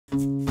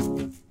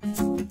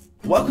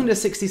Welcome to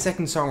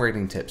 60-second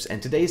songwriting tips,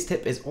 and today's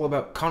tip is all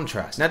about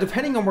contrast. Now,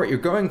 depending on what you're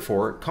going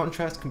for,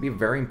 contrast can be a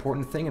very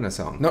important thing in a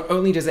song. Not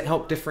only does it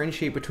help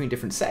differentiate between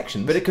different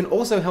sections, but it can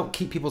also help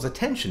keep people's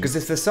attention, because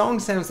if the song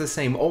sounds the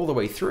same all the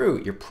way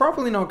through, you're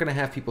probably not going to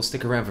have people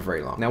stick around for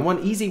very long. Now,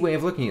 one easy way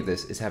of looking at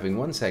this is having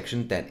one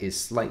section that is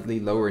slightly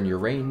lower in your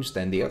range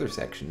than the other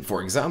section.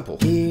 For example,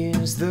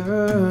 here's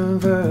the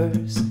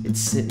verse,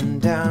 it's sitting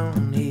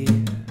down here.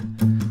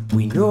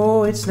 We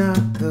know it's not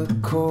the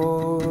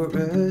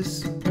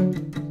chorus,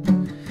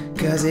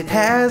 'cause it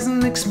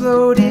hasn't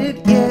exploded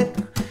yet.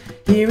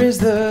 Here is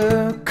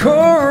the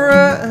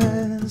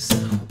chorus.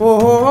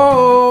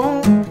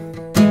 Oh.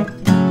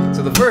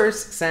 So the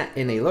verse sat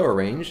in a lower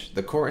range,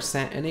 the chorus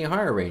sat in a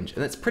higher range,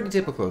 and that's pretty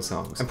typical of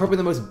songs. And probably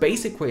the most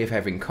basic way of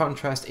having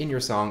contrast in your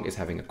song is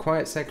having a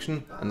quiet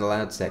section and a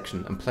loud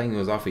section and playing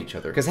those off each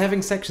other. Because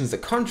having sections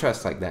that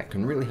contrast like that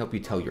can really help you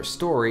tell your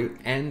story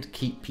and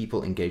keep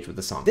people engaged with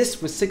the song.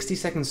 This was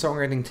 60-second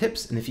songwriting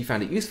tips, and if you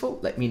found it useful,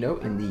 let me know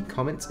in the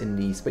comments in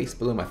the space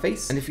below my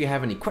face. And if you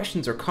have any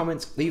questions or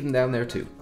comments, leave them down there too.